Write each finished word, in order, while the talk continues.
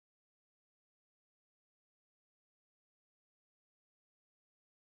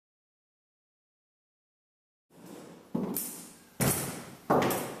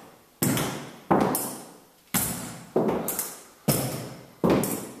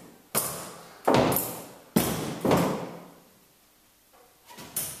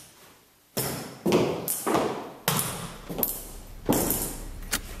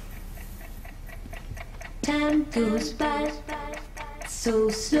time goes by so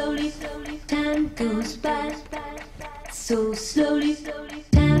slowly, time goes by so slowly,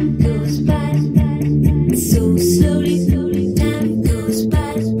 time goes by so slowly, time goes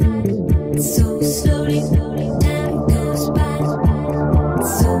by so slowly, time goes by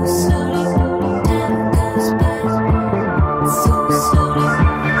so slowly, time goes by so slowly.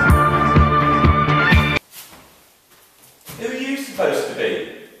 Who are you supposed to be?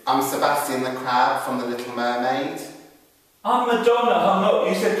 I'm Sebastian the Crab from The Little Mermaid. I'm Madonna hung up.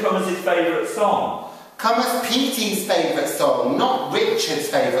 You said Come as his favourite song. Come as Petey's favourite song, not Richard's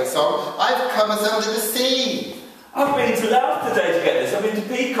favourite song. I've come as Under the Sea. I've been to Laos today to get this. I've been to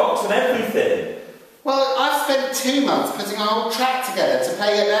Peacocks and everything. Well, I've spent 2 months putting our whole track together to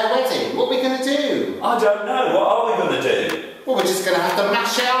play at their wedding. What are we going to do? I don't know. What are we going to do? Well, we're just going to have to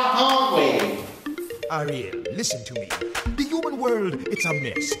mash it up, aren't we? Ariel, listen to me. The human world, it's a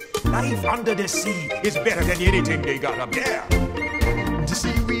mess. Life under the sea is better than anything they got up there. The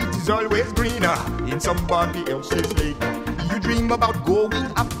seaweed is always greener in somebody else's lake. You dream about going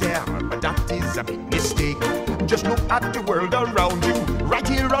up there, but that is a big mistake. Just look at the world around you, right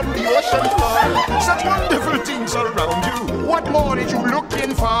here on the ocean floor. Such wonderful things around you. What more are you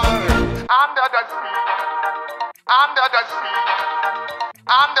looking for? Under the sea, under the sea,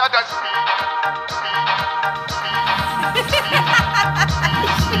 under the sea.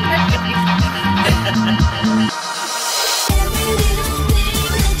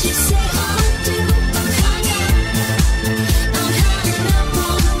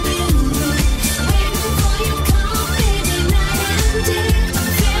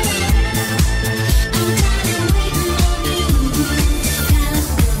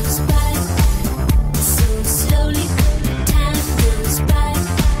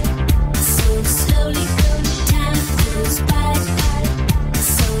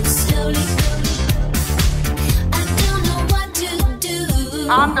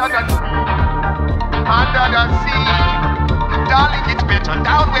 Under the sea, darling, it's better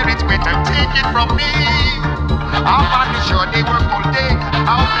down where it's wetter. Take it from me. I'm on the shore, they work all day.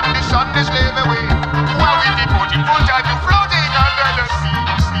 Out in the sun, they slave away. While we devoting full time to floating under the sea.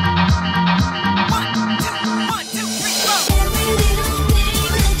 One, two, three, go. Every little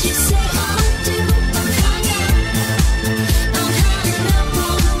thing that you say or do, I'm hanging up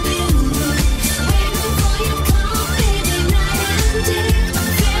on you, waiting for your call, baby, night and day.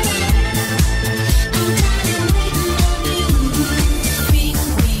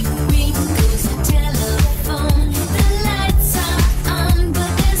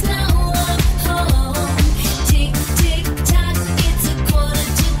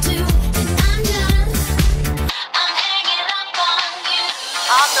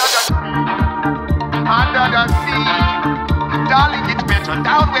 Under the sea, darling, it's better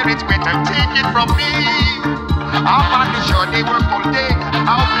down where it's wetter. Take it from me. I'm on the shore, they work all day.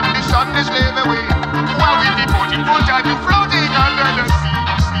 Out in the sun, they slave away. While we devoting full time to floating under the sea.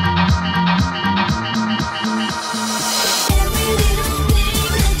 Every little thing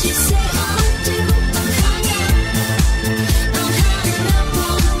that you say or do, I'm hanging up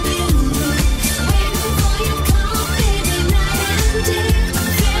on you, waiting for your call, baby, night and day.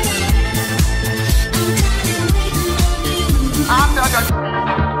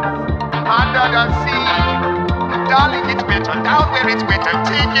 Under the sea, darling, it's better down where it's wetter.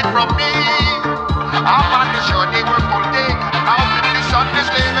 Take it from me. I'm on the shore, they work all day. Out in the sun, they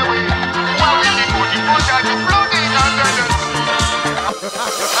slave away. While we devoting full time to floating under the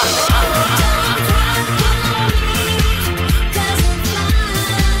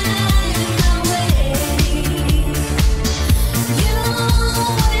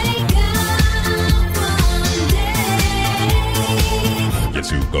Yes,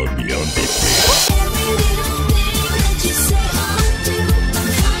 you got me on this.